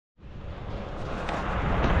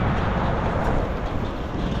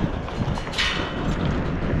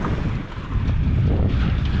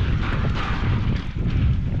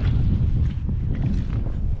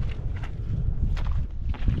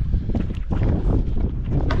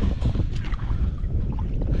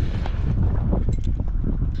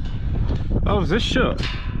love's this shut?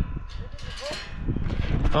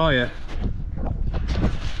 Oh yeah.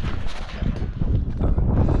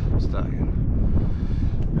 Start again.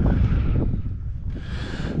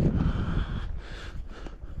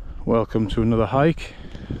 Welcome to another hike.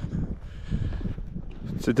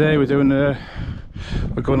 Today we're doing we're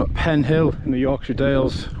going up Penhill in the Yorkshire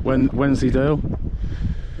Dales, Wensleydale.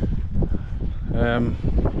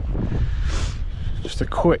 Just a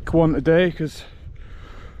quick one today because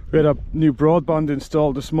we had a new broadband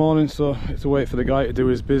installed this morning, so it's to wait for the guy to do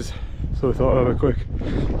his biz. So we thought I'd have a quick,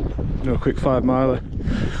 quick 5 miler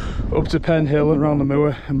up to Penhill and around the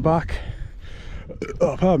moor and back.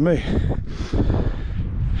 Oh, pardon me.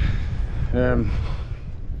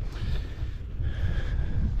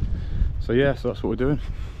 So yeah, so that's what we're doing.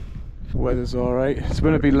 The weather's all right. It's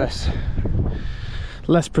going to be less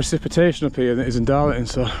precipitation up here than it is in Darlington,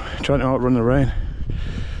 so I'm trying to outrun the rain.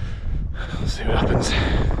 Let's see what happens.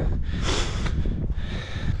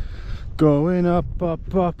 Going up,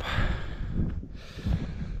 up, up.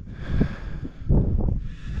 Some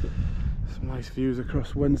nice views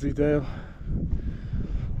across Wensleydale.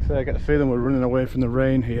 So I get the feeling we're running away from the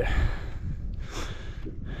rain here,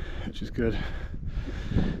 which is good.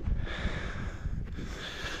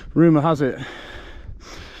 Rumour has it,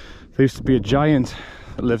 there used to be a giant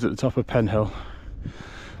that lived at the top of Penhill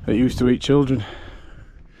that used to eat children.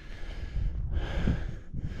 I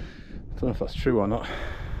don't know if that's true or not,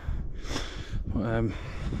 but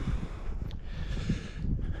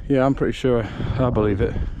yeah, I'm pretty sure I believe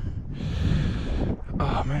it.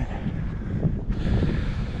 Oh man.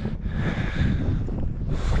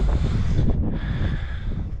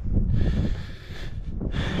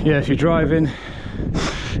 Yeah, if you're driving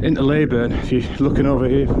into Leyburn, if you're looking over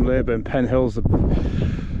here from Leyburn, Penhill's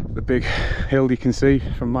the big hill you can see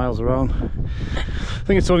from miles around. I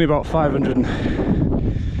think it's only about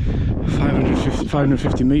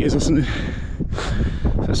 550 metres or something, so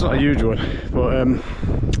it's not a huge one, but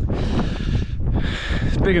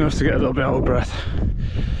it's big enough to get a little bit out of breath.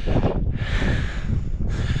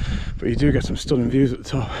 But you do get some stunning views at the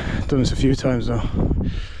top. I've done this a few times now.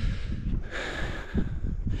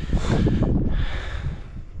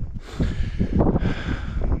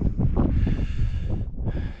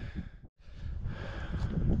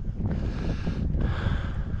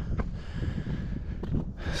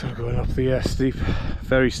 So going up the steep,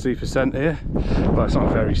 very steep ascent here. Well, it's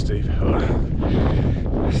not very steep, but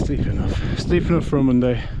steep enough. Steep enough for a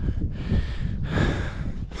Monday.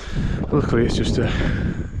 Luckily it's just a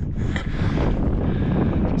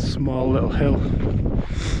small little hill.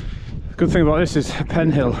 The good thing about this is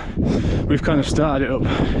Penhill, we've kind of started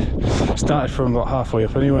from about halfway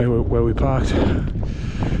up anyway, where we parked.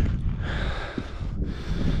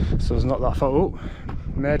 So it's not that far. Oh,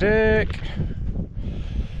 medic!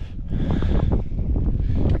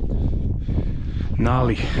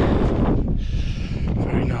 Gnarly,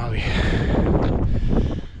 very gnarly.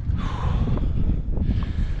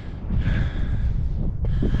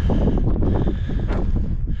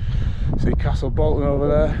 See Castle Bolton over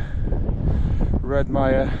there,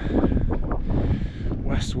 Redmire,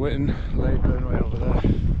 West Witton, Leyburn way over there.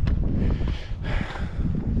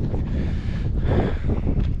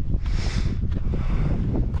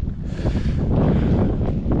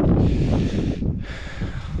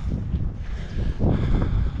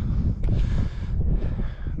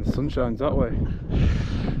 The sun shines that way.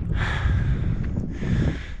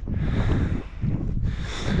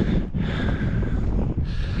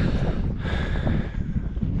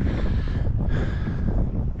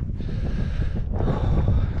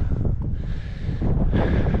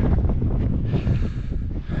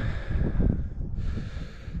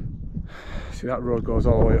 See, that road goes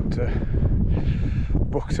all the way up to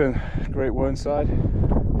Buxton, Great Whernside.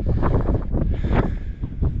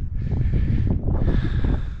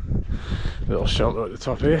 Little shelter at the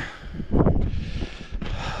top here.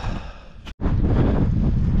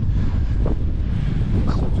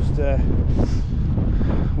 So just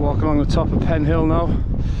walking along the top of Penhill now.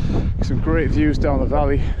 Some great views down the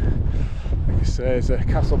valley. Like I say, there's a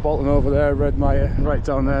Castle Bolton over there, Redmire, and right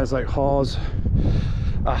down there is like Hawes,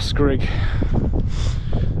 Askrigg.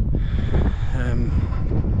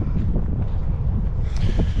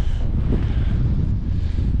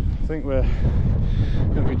 I think we're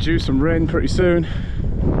going to be due some rain pretty soon.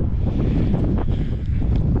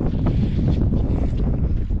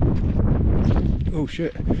 Oh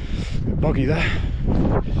shit, a bit boggy there.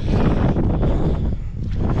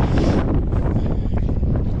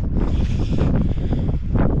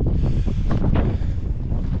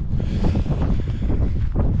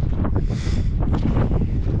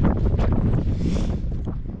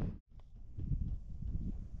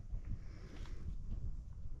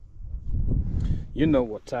 You know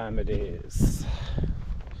what time it is.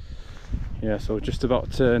 Yeah, so just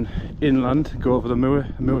about to turn inland, go over the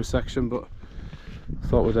moor section, but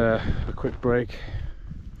thought we'd a quick break,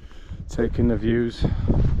 take in the views.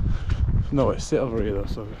 Nowhere to sit over here though,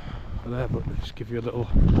 so there, but just give you a little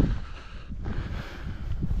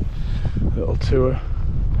tour of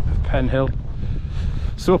Penhill.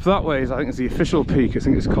 So up that way is, I think, it's the official peak. I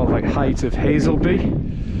think it's called like Height of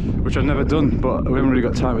Hazelby, which I've never done, but we haven't really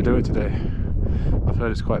got time to do it today. I've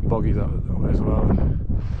heard it's quite boggy that way as well.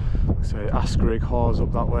 So Askerig Hawes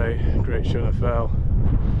up that way, Great Shunner Fell.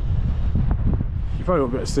 You probably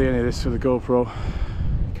won't be able to see any of this with the GoPro.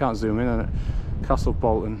 Can't zoom in on it. Castle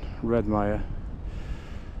Bolton, Redmire,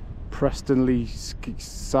 Prestonleigh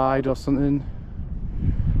Side or something,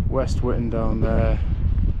 West Whitton down there,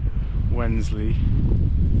 Wensley,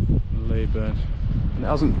 Leyburn. And it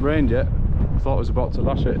hasn't rained yet. I thought it was about to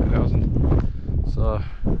lash it, and it hasn't. So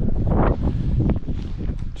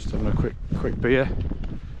just having a quick beer.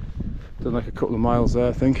 Done like a couple of miles there,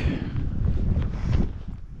 I think.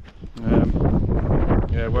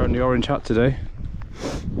 Yeah, wearing the orange hat today.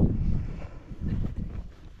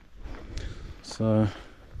 So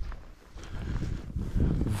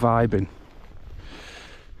vibing.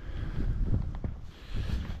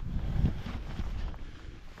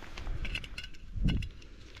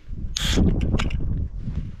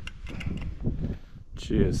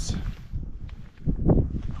 Cheers.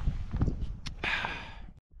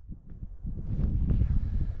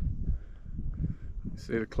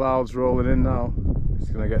 See the clouds rolling in now. It's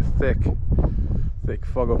gonna get thick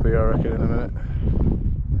fog up here, I reckon, in a minute.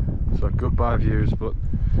 So goodbye views, but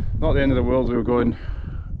not the end of the world. We were going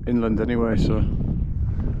inland anyway, so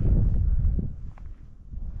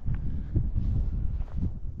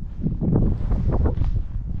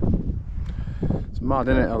it's mad,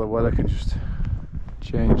 isn't it, how the weather can just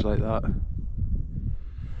change like that.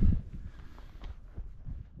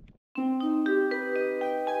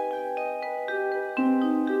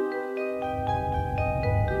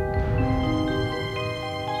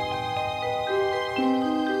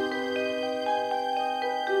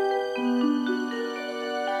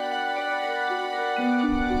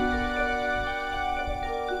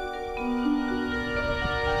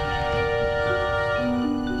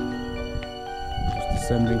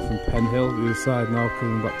 Descending from Penhill, the other side now,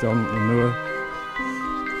 coming back down the moor.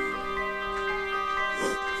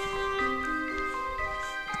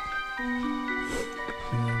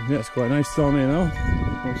 Yeah, it's quite nice down here now,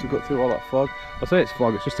 once we've got through all that fog. I say it's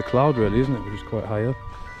fog, it's just a cloud really, isn't it, which is quite high up.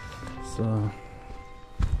 So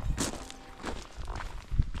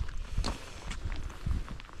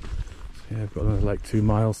yeah, I've got another like 2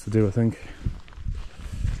 miles to do, I think.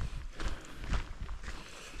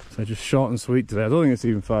 So just short and sweet today. I don't think it's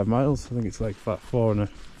even 5 miles. I think it's like 4.5,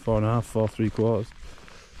 4.75.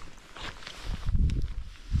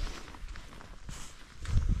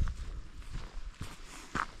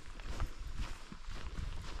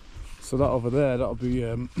 So that over there, that'll be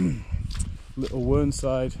Little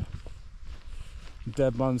Whernside,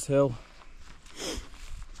 Dead Man's Hill.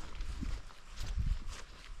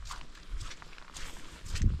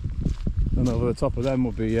 And over the top of them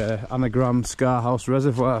will be Anagram Scar House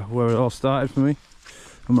Reservoir, where it all started for me,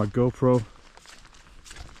 and my GoPro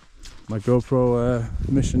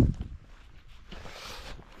mission.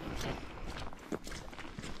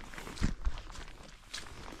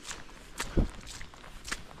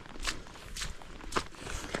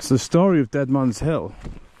 So the story of Dead Man's Hill,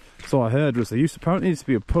 so I heard, was there apparently used to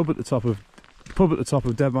be a pub at the top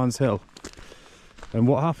of Dead Man's Hill, and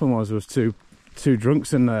what happened was there was two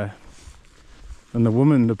drunks in there. And the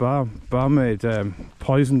woman, the barmaid,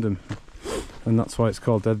 poisoned him, and that's why it's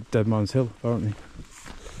called Dead Man's Hill, apparently.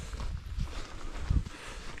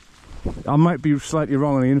 I might be slightly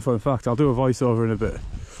wrong on the info. In fact, I'll do a voiceover in a bit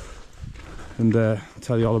and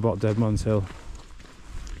tell you all about Dead Man's Hill.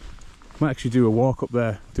 Might actually do a walk up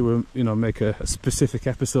there, make a specific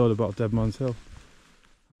episode about Dead Man's Hill.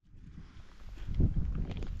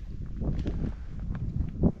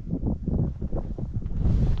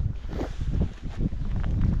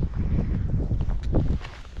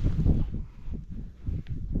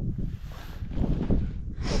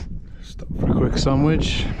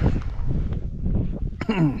 Sandwich.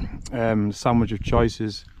 Sandwich of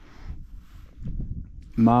choices: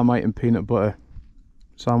 Marmite and peanut butter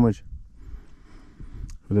sandwich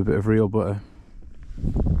with a bit of real butter.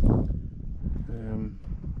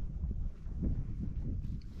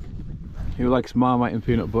 Who likes Marmite and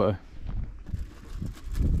peanut butter?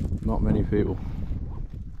 Not many people.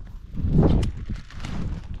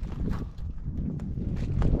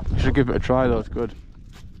 You should give it a try though, it's good.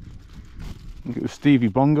 think it was Stevie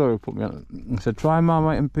Bongo who put me on it, and said try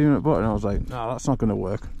Marmite and peanut butter, and I was like, no, that's not going to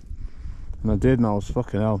work. And I did, and I was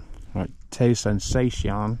fucking hell, right, taste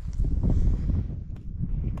sensation.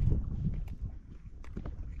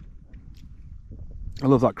 I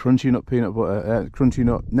love that crunchy nut peanut butter, crunchy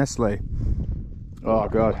nut Nestle. Oh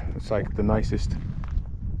god, it's like the nicest.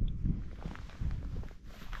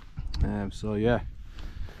 So yeah,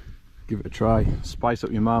 give it a try. Spice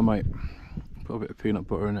up your Marmite, put a bit of peanut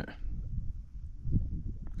butter in it.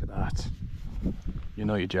 Look at that. You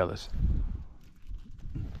know you're jealous.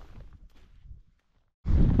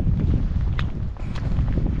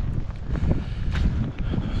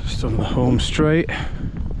 Just on the home straight.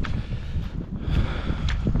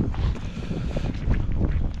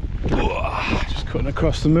 Just cutting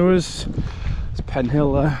across the moors. It's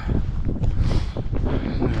Penhill there.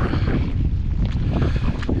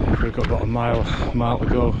 We've got about a mile to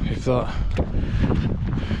go, if that.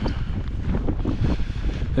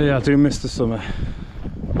 Yeah, I do miss the summer.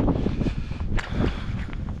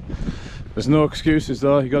 There's no excuses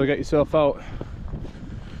though, you got to get yourself out.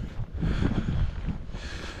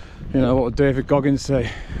 You know, what would David Goggins say?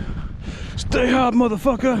 Stay hard,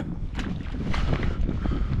 motherfucker!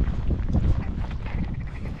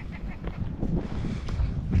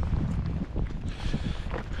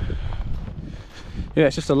 Yeah,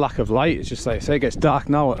 it's just a lack of light. It's just like, say it gets dark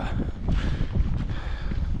now at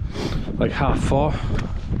like 4:30,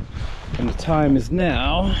 and the time is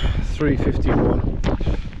now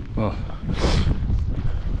 3:51. Well,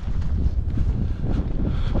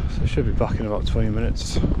 so I should be back in about 20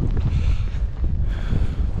 minutes.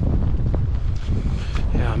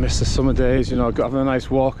 Yeah, I miss the summer days, you know, having a nice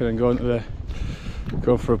walk and then going to the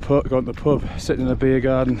pub, sitting in the beer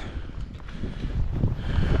garden.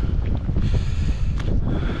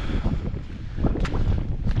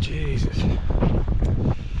 Jesus,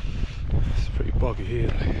 it's pretty boggy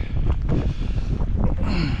here.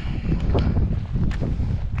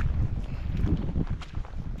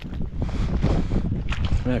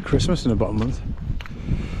 Yeah, Christmas in about a month.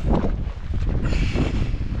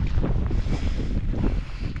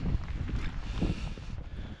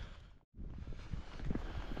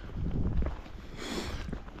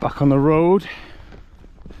 Back on the road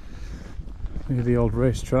near the old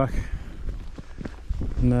racetrack.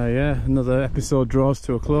 And yeah, another episode draws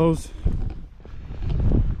to a close.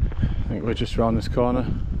 I think we're just around this corner.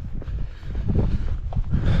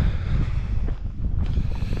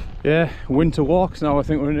 Yeah, winter walks now I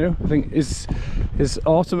think we're new. I think, is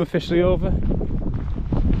autumn officially over?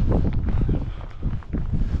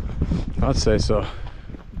 I'd say so.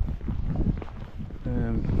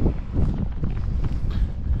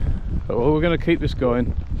 But well, we're going to keep this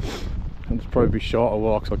going. And there'll probably be shorter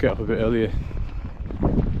walks. I'll get up a bit earlier.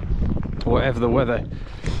 Whatever the weather,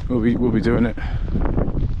 we'll be doing it.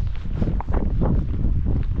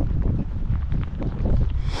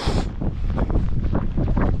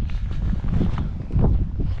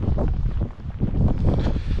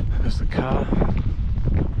 There's the car.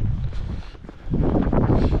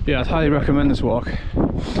 Yeah, I'd highly recommend this walk.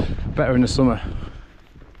 Better in the summer.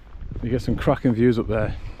 You get some cracking views up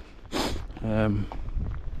there.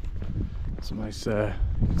 Some nice, you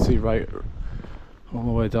can see right all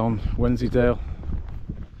the way down Wensleydale.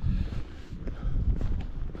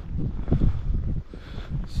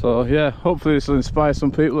 So yeah, hopefully this will inspire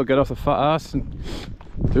some people to get off the fat ass and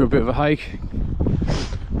do a bit of a hike.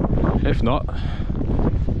 If not,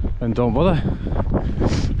 then don't bother.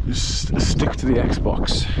 Just stick to the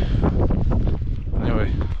Xbox.